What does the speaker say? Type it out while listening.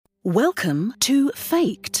Welcome to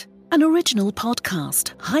Faked, an original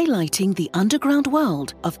podcast highlighting the underground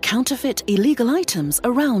world of counterfeit illegal items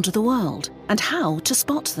around the world and how to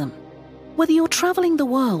spot them. Whether you're traveling the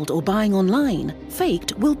world or buying online,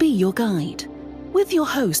 Faked will be your guide. With your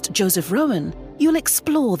host, Joseph Rowan, you'll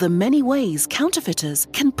explore the many ways counterfeiters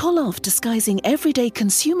can pull off disguising everyday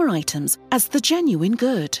consumer items as the genuine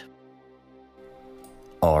good.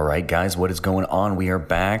 All right, guys, what is going on? We are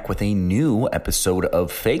back with a new episode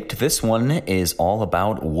of Faked. This one is all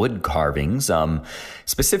about wood carvings,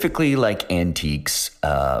 specifically like antiques.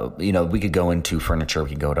 We could go into furniture,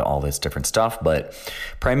 we could go to all this different stuff, but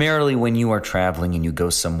primarily when you are traveling and you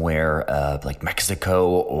go somewhere like Mexico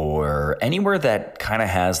or anywhere that kind of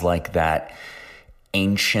has like that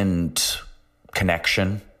ancient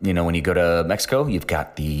connection. You know, when you go to Mexico, you've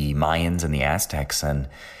got the Mayans and the Aztecs, and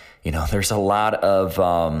there's a lot of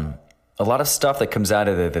stuff that comes out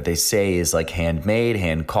of it that they say is like handmade,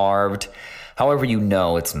 hand carved. However,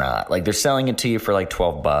 it's not. Like they're selling it to you for like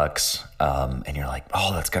 $12, and you're like,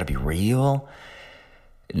 oh, that's got to be real.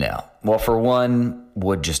 No. Well, for one,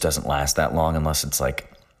 wood just doesn't last that long unless it's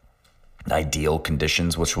like ideal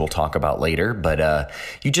conditions, which we'll talk about later. But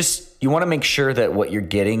you want to make sure that what you're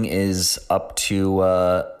getting is up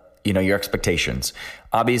to your expectations.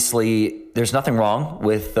 Obviously, there's nothing wrong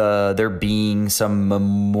with there being some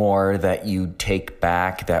more that you take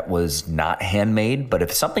back that was not handmade. But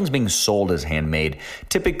if something's being sold as handmade,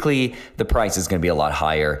 typically the price is going to be a lot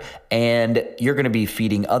higher. And you're going to be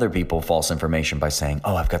feeding other people false information by saying,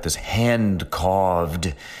 oh, I've got this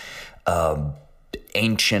hand-carved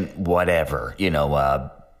ancient whatever,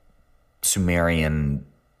 Sumerian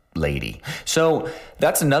lady. So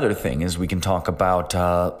that's another thing is we can talk about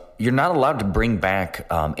you're not allowed to bring back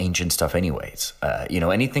ancient stuff anyways.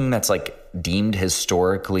 Anything that's like deemed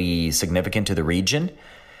historically significant to the region,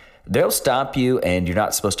 they'll stop you and you're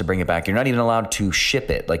not supposed to bring it back. You're not even allowed to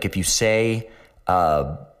ship it. Like if you say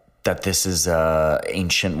that this is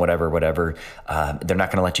ancient whatever, they're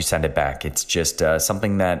not going to let you send it back. It's just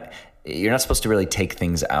something that you're not supposed to really take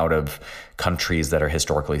things out of countries that are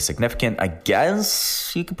historically significant. I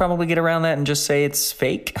guess you could probably get around that and just say it's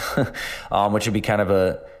fake, which would be kind of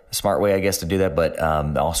a smart way, I guess, to do that, but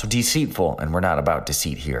also deceitful, and we're not about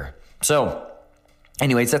deceit here. So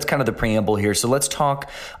anyways, that's kind of the preamble here. So let's talk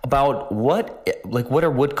about what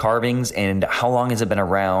are wood carvings and how long has it been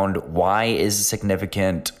around? Why is it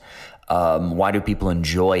significant? Why do people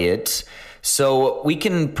enjoy it? So we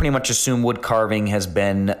can pretty much assume wood carving has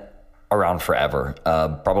been around forever,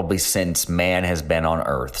 probably since man has been on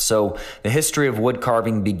Earth. So the history of wood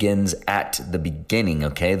carving begins at the beginning,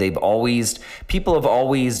 okay? People have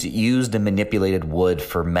always used and manipulated wood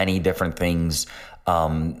for many different things.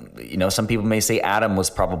 Some people may say Adam was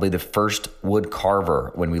probably the first wood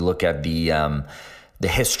carver when we look at the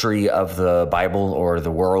history of the Bible or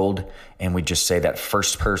the world, and we just say that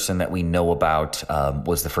first person that we know about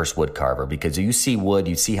was the first wood carver, because you see wood,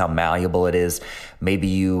 you see how malleable it is. Maybe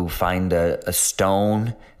you find a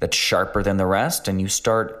stone that's sharper than the rest, and you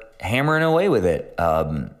start hammering away with it,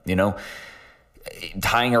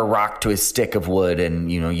 tying a rock to a stick of wood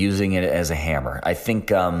and, using it as a hammer. I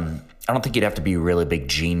don't think you'd have to be a really big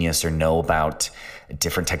genius or know about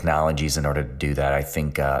different technologies in order to do that. I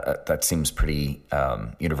think that seems pretty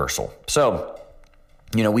universal. So,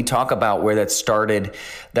 we talk about where that started.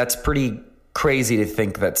 That's pretty crazy to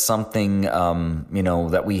think that something,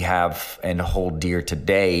 that we have and hold dear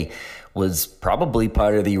today was probably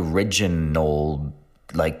part of the original,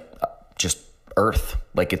 just Earth.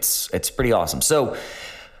 It's pretty awesome. So,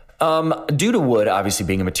 due to wood obviously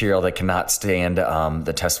being a material that cannot stand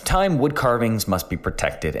the test of time, wood carvings must be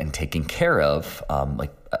protected and taken care of,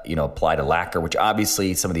 apply to lacquer, which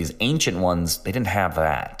obviously some of these ancient ones, they didn't have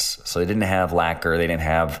that. So they didn't have lacquer. They didn't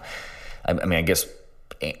have, I guess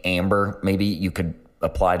amber maybe you could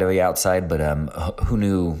apply to the outside, but who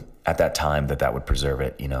knew at that time that would preserve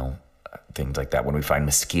it, things like that when we find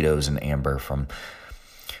mosquitoes in amber from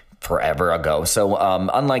forever ago. So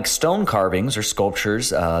unlike stone carvings or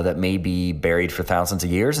sculptures that may be buried for thousands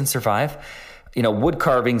of years and survive, wood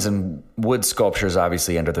carvings and wood sculptures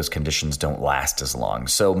obviously under those conditions don't last as long.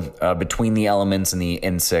 So between the elements and the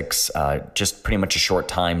insects, just pretty much a short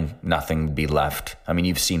time, nothing would be left.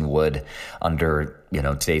 You've seen wood under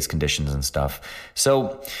today's conditions and stuff.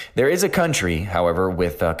 So there is a country, however,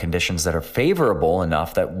 with conditions that are favorable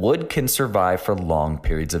enough that wood can survive for long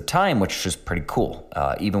periods of time, which is pretty cool,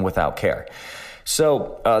 even without care.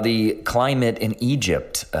 So the climate in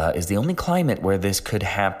Egypt is the only climate where this could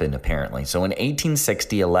happen, apparently. So in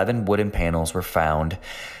 1860, 11 wooden panels were found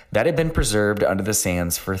that had been preserved under the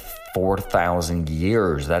sands for 4,000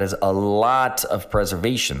 years. That is a lot of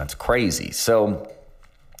preservation. That's crazy. So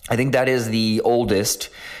I think that is the oldest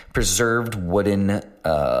preserved wooden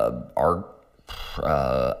art,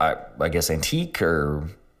 I guess antique or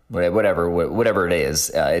whatever it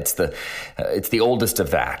is. It's the oldest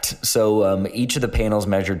of that. So each of the panels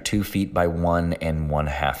measured 2 feet by 1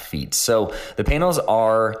 1/2 feet. So the panels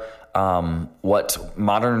are what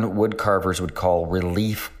modern wood carvers would call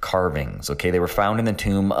relief carvings. Okay, they were found in the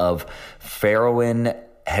tomb of Pharaoh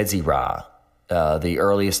Hezirah. The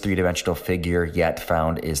earliest three-dimensional figure yet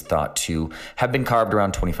found is thought to have been carved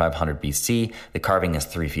around 2500 BC. The carving is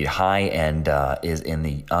 3 feet high and is in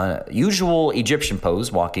the usual Egyptian pose,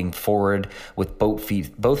 walking forward with both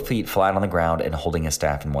feet flat on the ground and holding a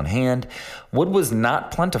staff in one hand. Wood was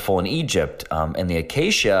not plentiful in Egypt, and the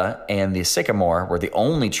acacia and the sycamore were the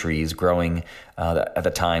only trees growing at the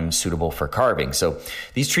time suitable for carving. So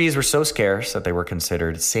these trees were so scarce that they were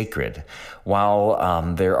considered sacred.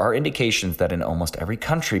 While there are indications that in almost every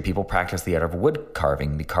country people practice the art of wood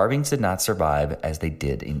carving, the carvings did not survive as they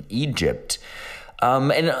did in Egypt.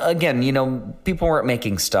 And again, people weren't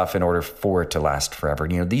making stuff in order for it to last forever.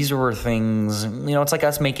 These were things, it's like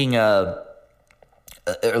us making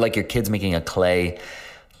like your kids making a clay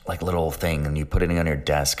like little thing and you put it on your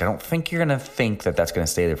desk. I don't think you're going to think that that's going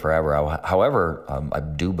to stay there forever. However, I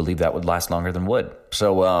do believe that would last longer than wood.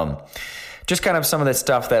 So just kind of some of the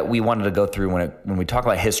stuff that we wanted to go through when we talk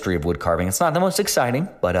about history of wood carving. It's not the most exciting,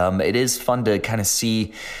 but it is fun to kind of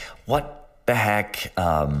see what the heck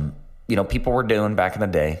people were doing back in the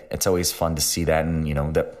day. It's always fun to see that,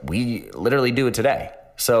 and that we literally do it today.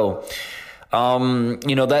 So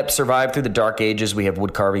that survived through the Dark Ages. We have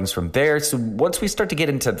wood carvings from there. So once we start to get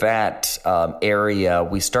into that area,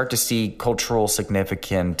 we start to see cultural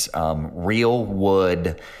significant real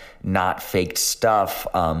wood, not faked stuff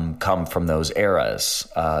come from those eras.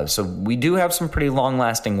 So we do have some pretty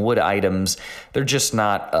long-lasting wood items. They're just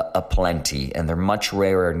not a plenty, and they're much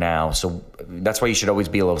rarer now. So that's why you should always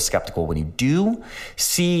be a little skeptical when you do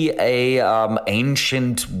see a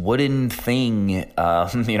ancient wooden thing,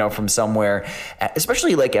 from somewhere,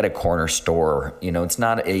 especially like at a corner store. It's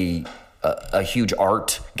not a huge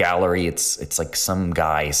art gallery. It's like some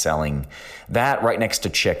guy selling that right next to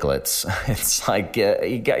Chiclets. It's like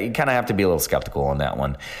you kind of have to be a little skeptical on that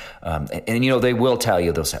one. And they will tell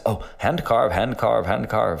you, they'll say, "Oh, hand carve."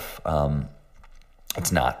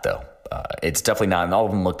 It's not though. It's definitely not, and all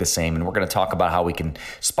of them look the same. And we're going to talk about how we can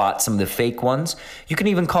spot some of the fake ones. You can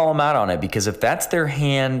even call them out on it, because if that's their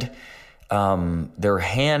hand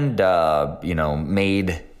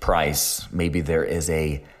made price, maybe there is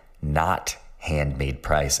a not handmade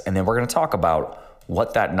price. And then we're going to talk about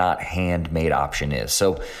what that not handmade option is.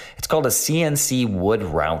 So it's called a CNC wood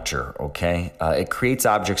router, okay? It creates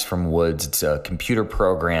objects from woods. It's a computer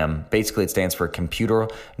program. Basically, it stands for Computer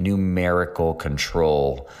Numerical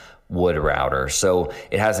Control Wood Router. So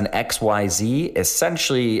it has an XYZ,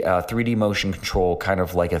 essentially 3D motion control, kind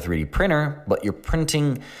of like a 3D printer, but you're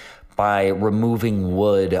printing by removing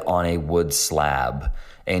wood on a wood slab.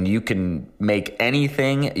 And you can make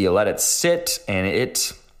anything, you let it sit, and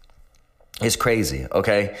it is crazy,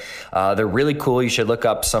 okay? They're really cool. You should look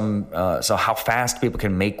up so how fast people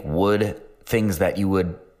can make wood things that it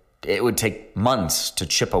would take months to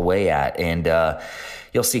chip away at. And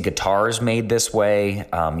you'll see guitars made this way.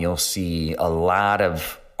 You'll see a lot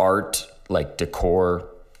of art, like decor,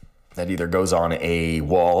 that either goes on a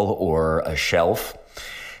wall or a shelf.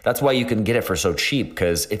 That's why you can get it for so cheap,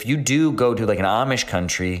 because if you do go to like an Amish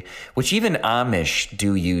country, which even Amish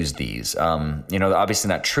do use these, obviously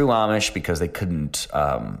not true Amish because they couldn't,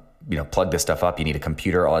 plug this stuff up. You need a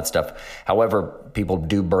computer, all that stuff. However, people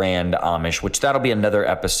do brand Amish, which that'll be another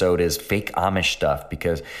episode, is fake Amish stuff,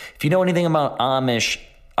 because if you know anything about Amish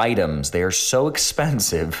items, they are so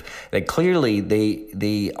expensive that clearly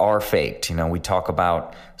they are faked. We talk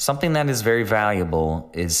about something that is very valuable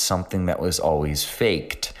is something that was always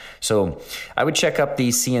faked. So I would check up the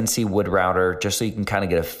CNC wood router just so you can kind of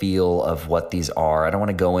get a feel of what these are. I don't want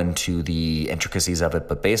to go into the intricacies of it,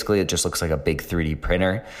 but basically it just looks like a big 3D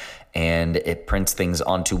printer, and it prints things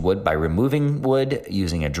onto wood by removing wood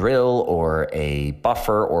using a drill or a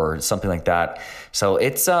buffer or something like that. So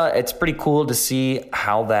it's pretty cool to see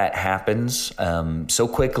how that happens so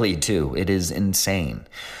quickly too. It is insane.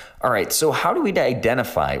 All right, so how do we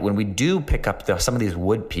identify when we do pick up some of these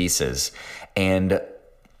wood pieces? And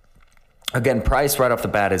again, price right off the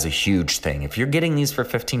bat is a huge thing. If you're getting these for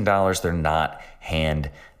 $15, they're not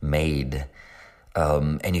handmade.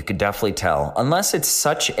 And you could definitely tell, unless it's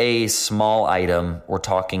such a small item. We're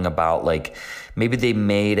talking about like maybe they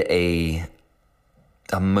made a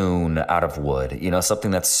moon out of wood,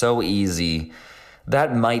 something that's so easy.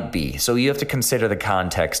 That might be. So you have to consider the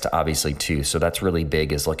context, obviously, too. So that's really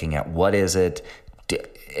big, is looking at what is it,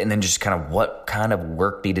 and then just kind of what kind of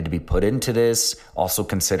work needed to be put into this. Also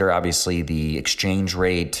consider, obviously, the exchange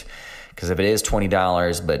rate, because if it is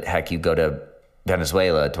 $20, but heck, you go to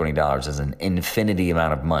Venezuela, $20 is an infinity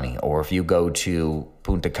amount of money. Or if you go to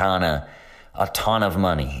Punta Cana, a ton of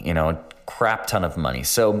money, a crap ton of money.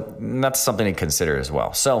 So that's something to consider as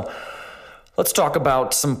well. So let's talk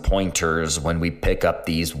about some pointers when we pick up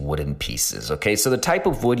these wooden pieces. Okay, so the type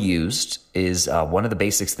of wood used is one of the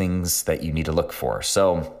basic things that you need to look for.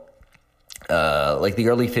 So like the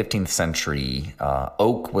early 15th century,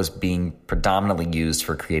 oak was being predominantly used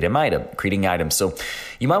for creating items. So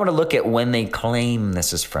you might want to look at when they claim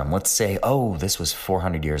this is from. Let's say, this was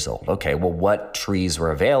 400 years old. Okay, well, what trees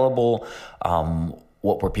were available?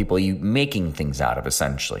 What were people making things out of,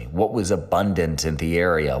 essentially? What was abundant in the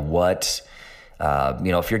area? What,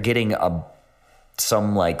 if you're getting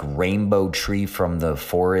some like rainbow tree from the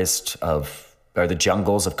forest or the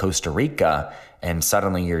jungles of Costa Rica, and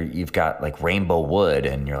suddenly you've got like rainbow wood,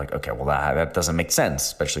 and you're like, okay, well, that doesn't make sense,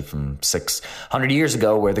 especially from 600 years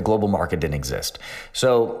ago where the global market didn't exist.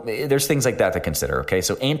 So there's things like that to consider, okay?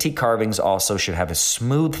 So antique carvings also should have a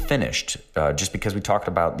smooth finish, just because we talked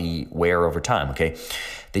about the wear over time, okay?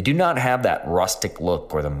 They do not have that rustic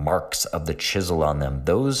look or the marks of the chisel on them.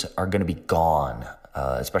 Those are going to be gone.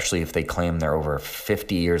 Especially if they claim they're over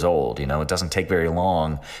 50 years old. It doesn't take very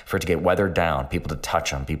long for it to get weathered down, people to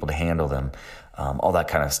touch them, people to handle them, all that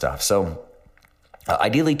kind of stuff. So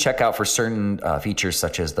ideally check out for certain features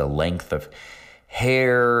such as the length of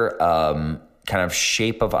hair, kind of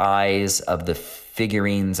shape of eyes of the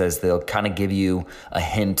figurines, as they'll kind of give you a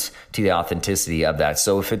hint to the authenticity of that.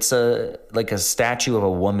 So if it's like a statue of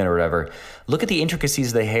a woman or whatever, look at the intricacies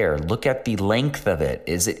of the hair. Look at the length of it.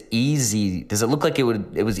 Is it easy? Does it look like it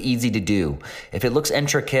was easy to do? If it looks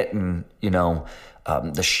intricate and,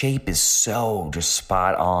 the shape is so just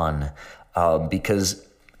spot on, because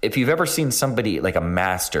if you've ever seen somebody like a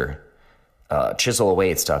master chisel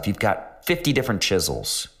away at stuff, you've got 50 different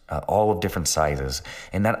chisels, all of different sizes.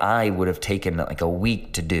 And that eye would have taken like a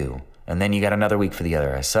week to do. And then you got another week for the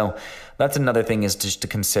other eye. So that's another thing, is just to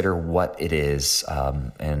consider what it is,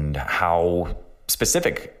 and how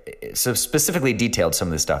specifically detailed some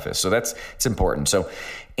of this stuff is. So it's important. So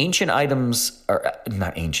antique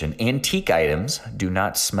items do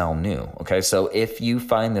not smell new. Okay. So if you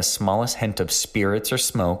find the smallest hint of spirits or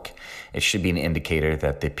smoke, it should be an indicator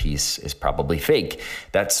that the piece is probably fake.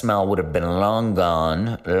 That smell would have been long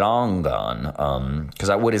gone, because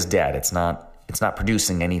that wood is dead. It's not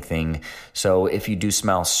producing anything. So if you do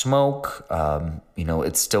smell smoke,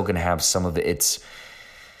 it's still going to have some of its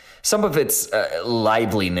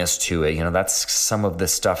liveliness to it. That's some of the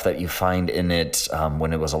stuff that you find in it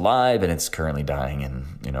when it was alive, and it's currently dying, and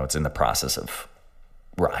it's in the process of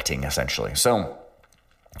rotting, essentially. So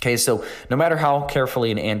no matter how carefully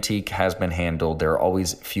an antique has been handled, there are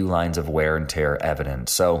always few lines of wear and tear evident.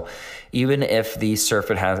 So even if the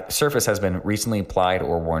surface has been recently applied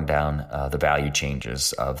or worn down, the value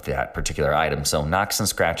changes of that particular item. So knocks and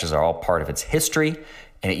scratches are all part of its history,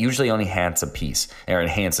 and it usually only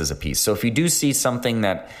enhances a piece. So if you do see something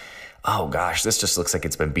that, oh gosh, this just looks like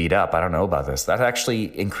it's been beat up, I don't know about this, that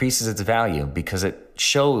actually increases its value, because it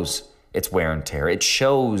shows its wear and tear. It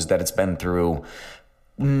shows that it's been through,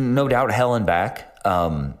 no doubt, hell and back.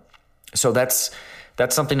 So that's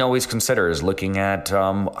something to always consider, is looking at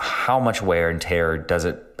how much wear and tear does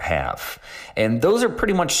it have. And those are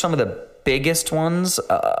pretty much some of the biggest ones.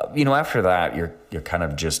 After that, you're kind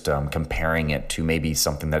of just comparing it to maybe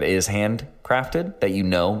something that is handcrafted, that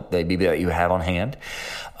that you have on hand.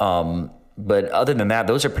 But other than that,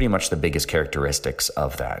 those are pretty much the biggest characteristics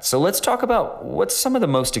of that. So let's talk about what some of the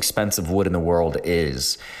most expensive wood in the world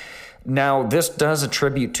is. Now, this does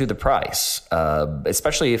attribute to the price,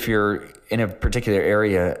 especially if you're in a particular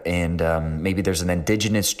area and maybe there's an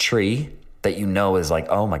indigenous tree that is like,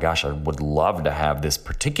 oh my gosh, I would love to have this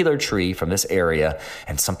particular tree from this area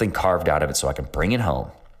and something carved out of it so I can bring it home.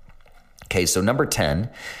 Okay, so number 10,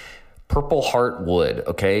 Purple Heart wood.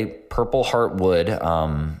 Okay, Purple Heart wood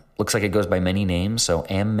looks like it goes by many names. So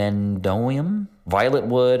amendoium, violet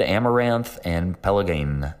wood, amaranth, and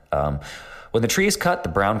pelargonium. When the tree is cut, the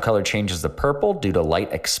brown color changes to purple due to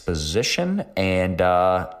light exposition, and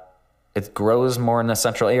it grows more in the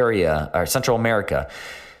Central America.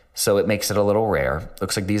 So it makes it a little rare.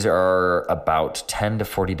 Looks like these are about $10 to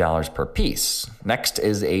 $40 per piece. Next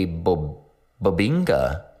is a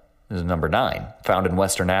Bobinga is number 9, found in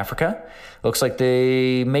Western Africa. Looks like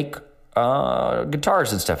they make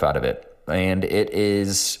guitars and stuff out of it. And it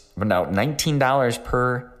is now $19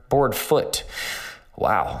 per board foot.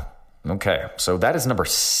 Wow. Okay. So that's number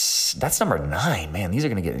 9. Man, these are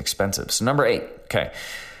going to get expensive. So number 8. Okay.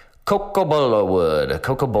 Cocobolo wood.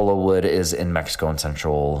 Cocobolo wood is in Mexico and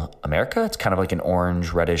Central America. It's kind of like an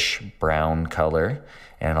orange, reddish, brown color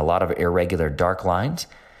and a lot of irregular dark lines.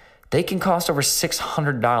 They can cost over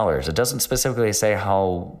 $600. It doesn't specifically say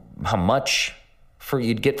how much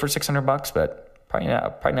you'd get for $600, but probably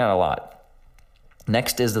not a lot.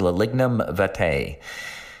 Next is the Lignum vitae.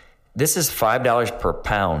 This is $5 per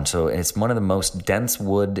pound, so it's one of the most dense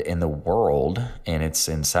wood in the world, and it's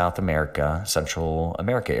in South America, Central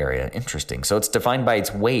America area. Interesting. So it's defined by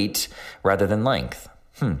its weight rather than length.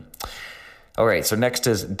 All right, so next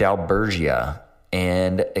is Dalbergia,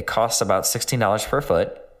 and it costs about $16 per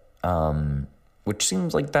foot, which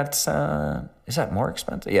seems like that's, is that more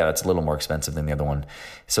expensive? Yeah, that's a little more expensive than the other one.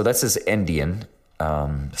 So this is Indian.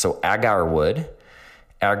 So agar wood.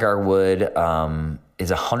 Agar wood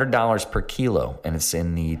is $100 per kilo, and it's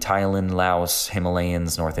in the Thailand, Laos,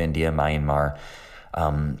 Himalayas, North India, Myanmar.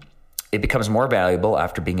 It becomes more valuable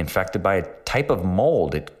after being infected by a type of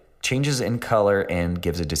mold. It changes in color and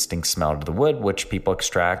gives a distinct smell to the wood, which people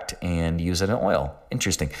extract and use in oil.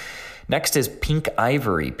 Interesting. Next is pink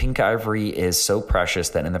ivory. Pink ivory is so precious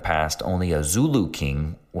that in the past, only a Zulu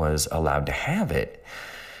king was allowed to have it.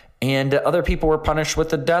 And other people were punished with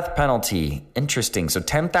the death penalty. Interesting. So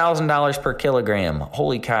 $10,000 per kilogram.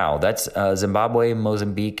 Holy cow. That's Zimbabwe,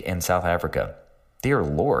 Mozambique, and South Africa. Dear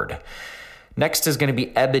Lord. Next is going to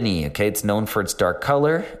be ebony. Okay, it's known for its dark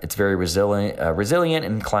color. It's very resilient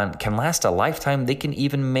and can last a lifetime. They can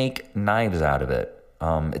even make knives out of it.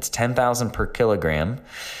 It's $10,000 per kilogram.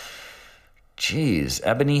 Jeez,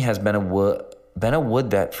 ebony has been a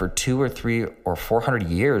wood that for 200 or 300 or 400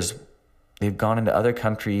 years, they've gone into other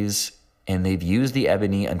countries and they've used the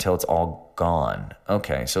ebony until it's all gone.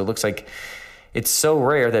 Okay, so it looks like it's so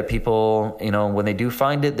rare that people, when they do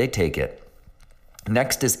find it, they take it.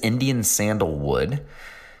 Next is Indian sandalwood,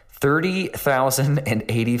 $30,000 and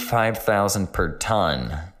 $85,000 per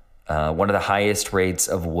ton. One of the highest rates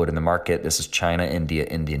of wood in the market. This is China, India,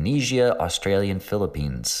 Indonesia, Australia, and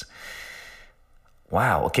Philippines.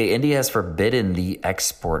 Wow. Okay, India has forbidden the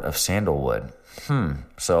export of sandalwood.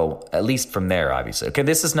 So at least from there, obviously. Okay,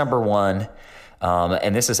 this is number 1.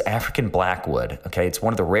 And this is African blackwood. Okay, it's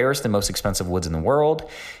one of the rarest and most expensive woods in the world.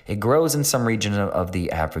 It grows in some regions of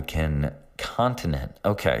the African continent.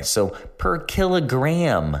 Okay, so per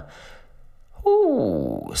kilogram,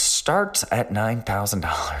 starts at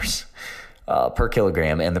 $9,000 per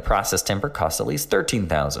kilogram, and the processed timber costs at least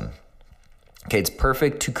 $13,000. Okay, it's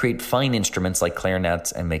perfect to create fine instruments like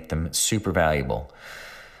clarinets and make them super valuable.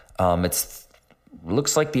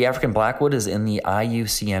 Looks like the African blackwood is in the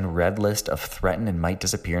IUCN Red List of threatened and might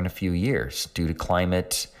disappear in a few years due to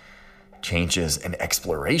climate changes and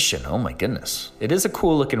exploration. Oh my goodness. It is a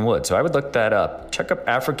cool looking wood, so I would look that up. Check up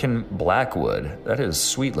African blackwood. That is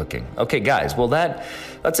sweet looking. Okay, guys, well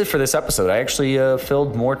that's it for this episode. I actually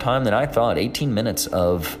filled more time than I thought. 18 minutes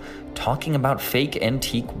of talking about fake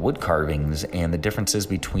antique wood carvings and the differences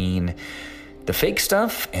between the fake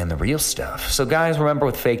stuff and the real stuff. So guys, remember,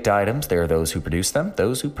 with faked items, there are those who produce them,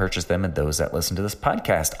 those who purchase them, and those that listen to this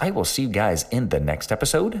podcast. I will see you guys in the next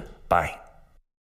episode. Bye.